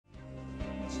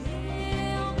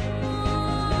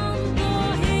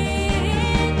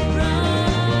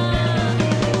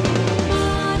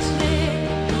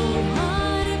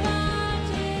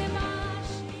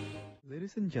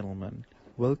and gentlemen,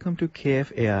 welcome to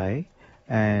KFAI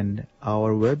and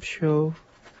our web show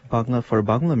Bangla for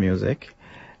Bangla Music.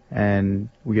 And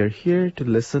we are here to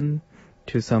listen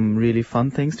to some really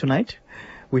fun things tonight.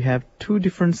 We have two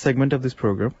different segments of this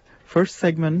program. First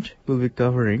segment will be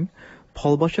covering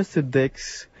Palbasha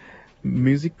Siddiq's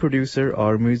music producer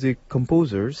or music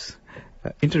composer's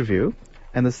interview.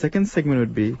 And the second segment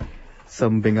would be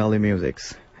some Bengali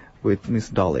musics with Miss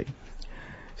Dolly.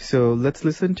 So let's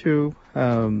listen to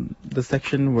the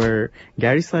section where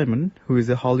Garry Schyman, who is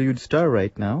a Hollywood star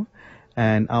right now,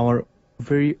 and our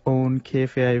very own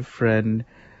KFAI friend,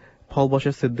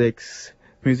 Palbasha Siddiq's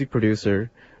music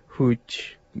producer,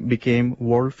 which became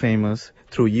world famous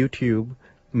through YouTube,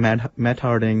 Matt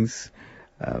Harding's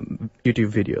YouTube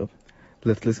video.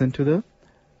 Let's listen to the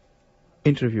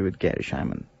interview with Garry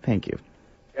Schyman. Thank you.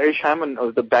 Garry Schyman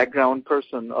was the background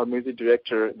person or music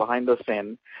director behind the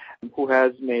scene who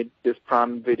has made this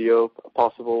Praan video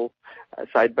possible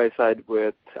side by side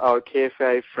with our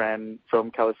KFAI friend from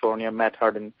California, Matt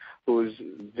Harding, whose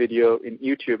video in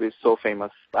YouTube is so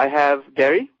famous. I have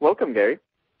Garry. Welcome, Garry.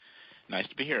 Nice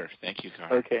to be here. Thank you,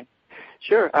 Kahar. Okay.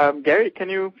 Sure. Garry, can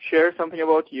you share something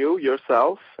about you,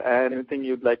 yourself, and anything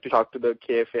you'd like to talk to the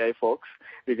KFAI folks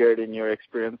regarding your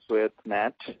experience with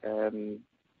Matt? And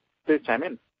please chime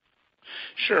in.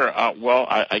 Sure. Well,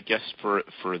 I guess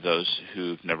for those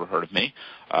who've never heard of me,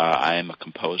 I am a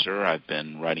composer. I've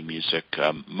been writing music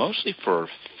mostly for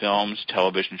films,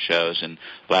 television shows, and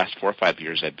the last 4 or 5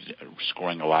 years I've been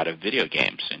scoring a lot of video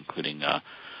games, including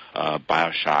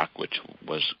BioShock, which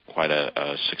was quite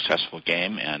a successful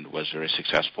game and was very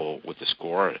successful with the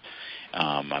score.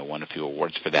 I won a few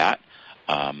awards for that.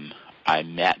 I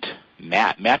met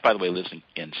Matt. Matt, by the way, lives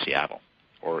in Seattle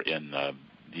or in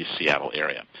the Seattle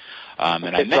area.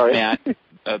 And I met Matt,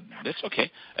 that's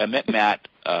okay. I met Matt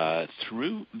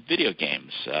through video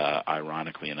games,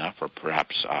 ironically enough, or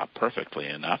perhaps perfectly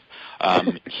enough.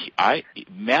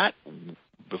 Matt,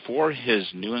 before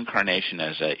his new incarnation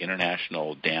as an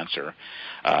international dancer,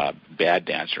 bad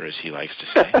dancer as he likes to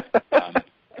say,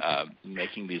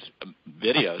 making these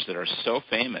videos that are so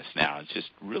famous now. It's just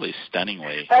really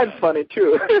stunningly and funny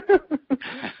too.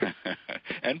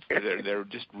 And they're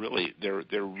just really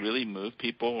they're really move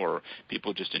people, or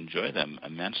people just enjoy them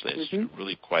immensely. It's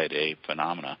really quite a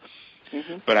phenomena.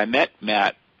 But I met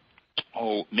Matt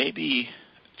maybe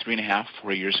 3.5,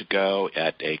 4 years ago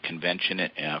at a convention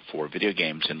for video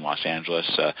games in Los Angeles.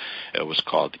 It was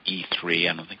called E3.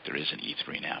 I don't think there is an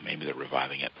E3 now. Maybe they're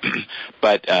reviving it.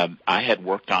 But I had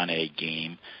worked on a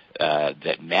game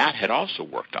that Matt had also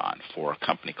worked on for a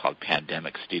company called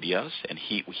Pandemic Studios, and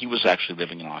he was actually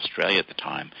living in Australia at the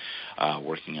time,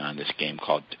 working on this game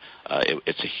called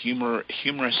it's a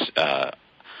humorous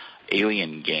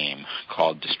alien game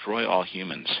called Destroy All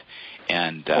Humans,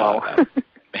 and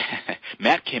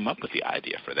Matt came up with the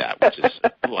idea for that, which is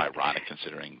a little ironic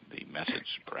considering the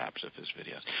message, perhaps, of his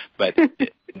videos. But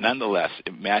nonetheless,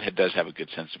 Matt does have a good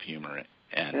sense of humor.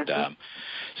 And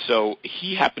so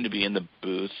he happened to be in the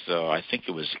booth, I think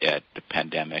it was at the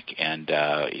Pandemic, and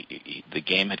the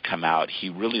game had come out. He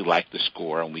really liked the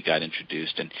score, and we got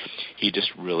introduced, and he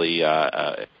just really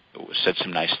said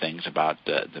some nice things about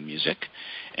the music,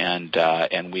 and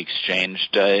we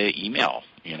exchanged email,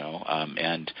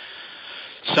 and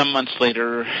some months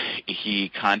later, he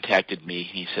contacted me.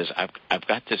 He says, I've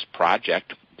got this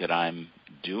project that I'm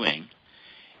doing,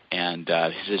 and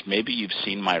he says, maybe you've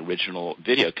seen my original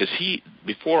video. Because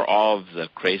before all of the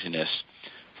craziness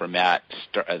for Matt,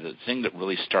 the thing that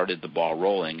really started the ball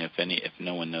rolling, if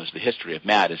no one knows the history of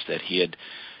Matt, is that he had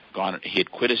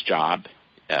quit his job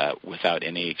without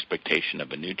any expectation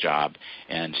of a new job,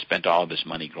 and spent all of his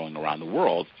money going around the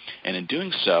world. And in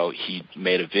doing so, he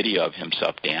made a video of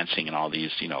himself dancing in all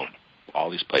these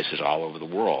places all over the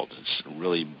world. It's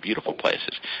really beautiful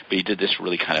places. But he did this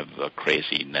really kind of a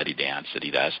crazy, nutty dance that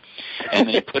he does. And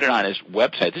then he put it on his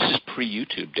website. This is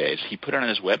pre-YouTube days. He put it on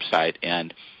his website,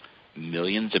 and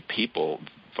millions of people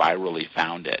virally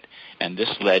found it, and this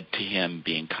led to him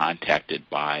being contacted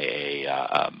by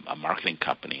a marketing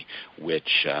company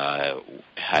which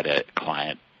had a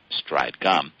client, Stride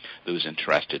Gum, that was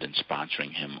interested in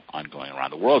sponsoring him on going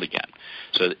around the world again.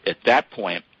 So at that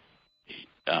point,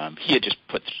 he had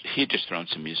just thrown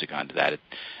some music onto that,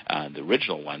 the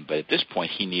original one. But at this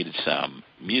point, he needed some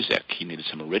music. He needed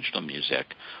some original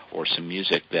music, or some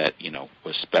music that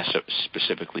was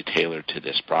specifically tailored to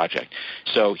this project.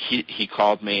 So he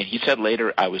called me, and he said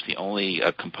later I was the only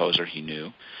composer he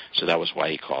knew, so that was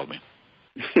why he called me.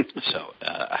 So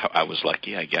I was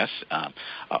lucky, I guess.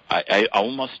 I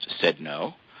almost said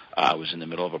no. I was in the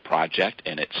middle of a project,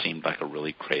 and it seemed like a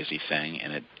really crazy thing,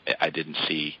 and I didn't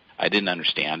see I didn't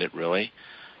understand it really,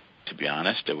 to be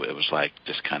honest. It was like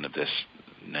this kind of this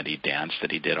nutty dance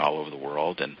that he did all over the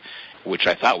world, and which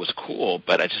I thought was cool,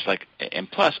 but I just like, and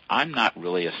plus, I'm not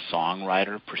really a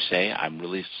songwriter per se. I'm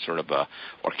really sort of a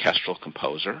orchestral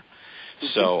composer.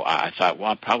 So I thought,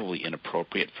 well, I'm probably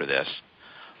inappropriate for this.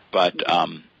 But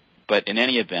in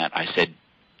any event, I said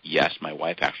yes. My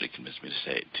wife actually convinced me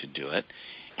to do it,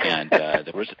 and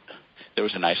there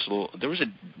was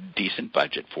a decent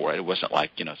budget for it. It wasn't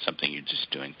like something you're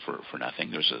just doing for nothing.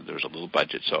 There was a little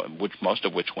budget, so most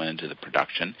of which went into the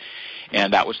production,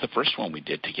 and that was the first one we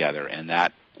did together, and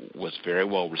that was very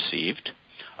well received.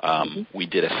 We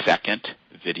did a second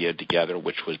video together,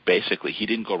 which was basically, he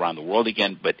didn't go around the world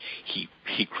again, but he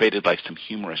created like some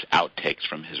humorous outtakes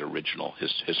from his original,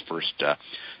 his first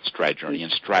Stride journey,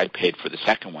 and Stride paid for the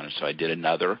second one, and so I did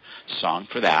another song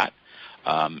for that.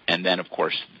 And then, of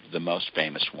course, the most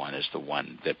famous one is the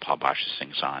one that Paul Basha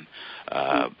sings on,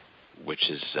 which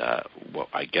is,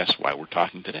 I guess why we're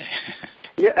talking today.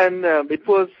 Yeah, and it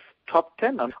was top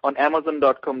 10 on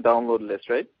Amazon.com download list,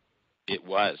 right? It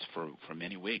was for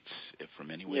many weeks. For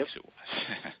many weeks, It was.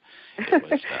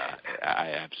 It was. I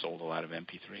have sold a lot of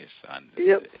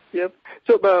MP3s. Yep.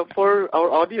 So for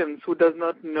our audience who does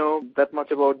not know that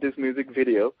much about this music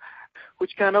video,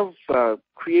 which kind of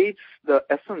creates the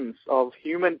essence of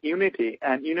human unity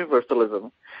and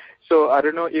universalism. So I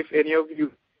don't know if any of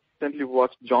you recently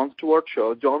watched Jon Stewart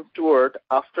show. Jon Stewart,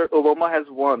 after Obama has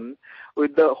won,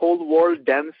 with the whole world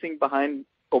dancing behind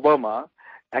Obama,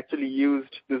 actually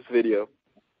used this video.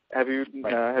 Have you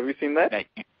seen that?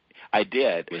 I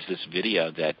did. It was this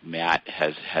video that Matt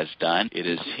has done. It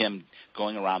is him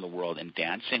going around the world and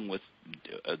dancing with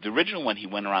the original one. He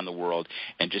went around the world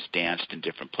and just danced in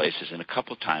different places, and a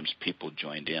couple times people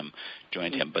joined him.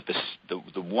 But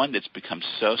the one that's become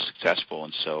so successful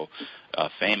and so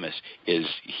famous is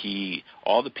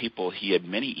all the people. He had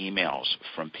many emails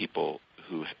from people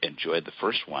who enjoyed the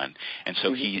first one, and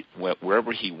so he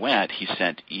wherever he went, he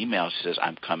sent emails. He says,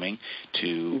 "I'm coming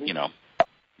to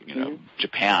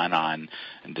Japan on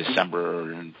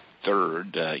December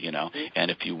 3rd,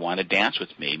 and if you want to dance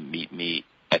with me, meet me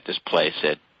at this place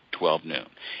at 12 noon."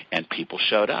 And people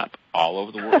showed up all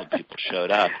over the world. People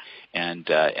showed up and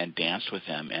danced with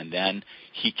him. And then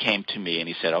he came to me and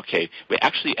he said, "Okay." But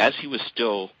actually, as he was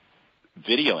still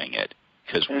videoing it,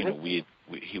 because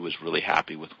he was really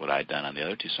happy with what I'd done on the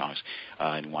other two songs,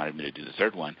 and wanted me to do the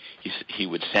third one. He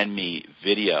would send me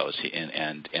videos,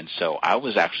 and so I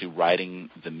was actually writing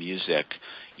the music,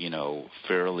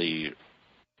 fairly,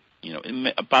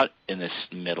 about in this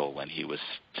middle when he was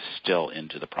still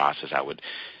into the process. I would,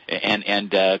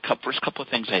 and first couple of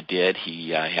things I did,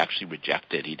 he actually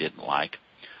rejected. He didn't like.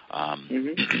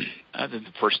 The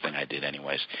first thing I did,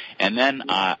 anyways, and then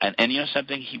and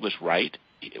something, he was right.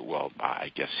 Well,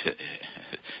 I guess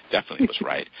definitely was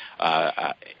right.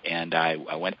 And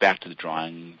I went back to the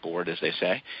drawing board, as they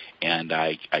say, and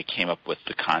I came up with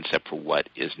the concept for what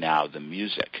is now the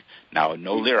music. Now,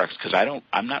 no lyrics, because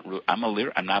I'm not a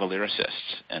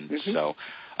lyricist, and so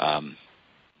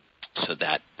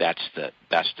that's the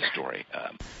story.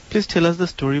 Please tell us the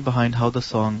story behind how the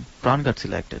song Praan got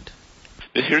selected.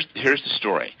 But here's the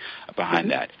story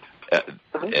behind that.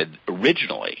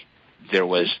 Originally, there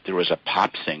was a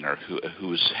pop singer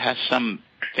who has some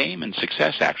fame and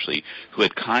success, actually, who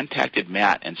had contacted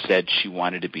Matt and said she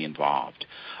wanted to be involved.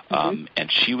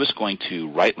 And she was going to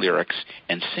write lyrics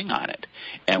and sing on it.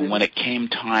 And when it came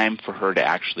time for her to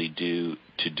actually do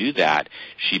that,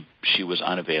 she was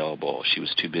unavailable. She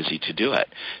was too busy to do it.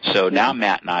 So now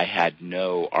Matt and I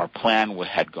our plan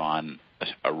had gone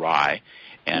awry,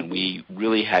 and we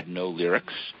really had no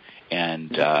lyrics.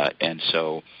 And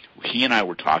so he and I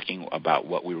were talking about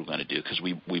what we were going to do, because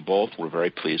we both were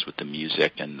very pleased with the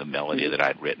music and the melody that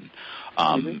I'd written.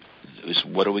 It was,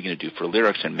 what are we going to do for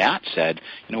lyrics? And Matt said,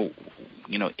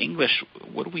 English,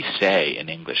 what do we say in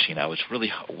English? It's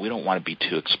really, we don't want to be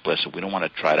too explicit. We don't want to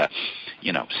try to,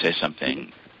 say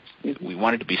something. We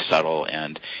wanted to be subtle.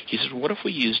 And he said, what if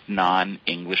we used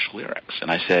non-English lyrics? And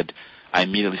I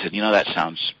immediately said,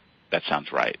 that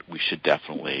sounds right. We should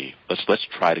definitely let's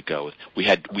try to go with.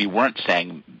 We weren't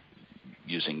saying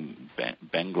using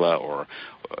Bangla or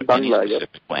any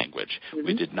specific language.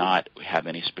 We did not have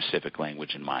any specific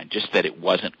language in mind. Just that it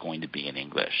wasn't going to be in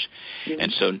English.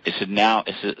 And so I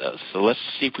said, so let's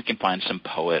see if we can find some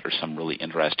poet or some really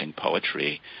interesting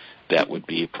poetry that would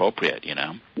be appropriate.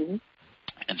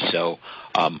 And so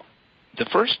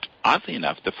oddly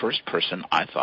enough, the first person I thought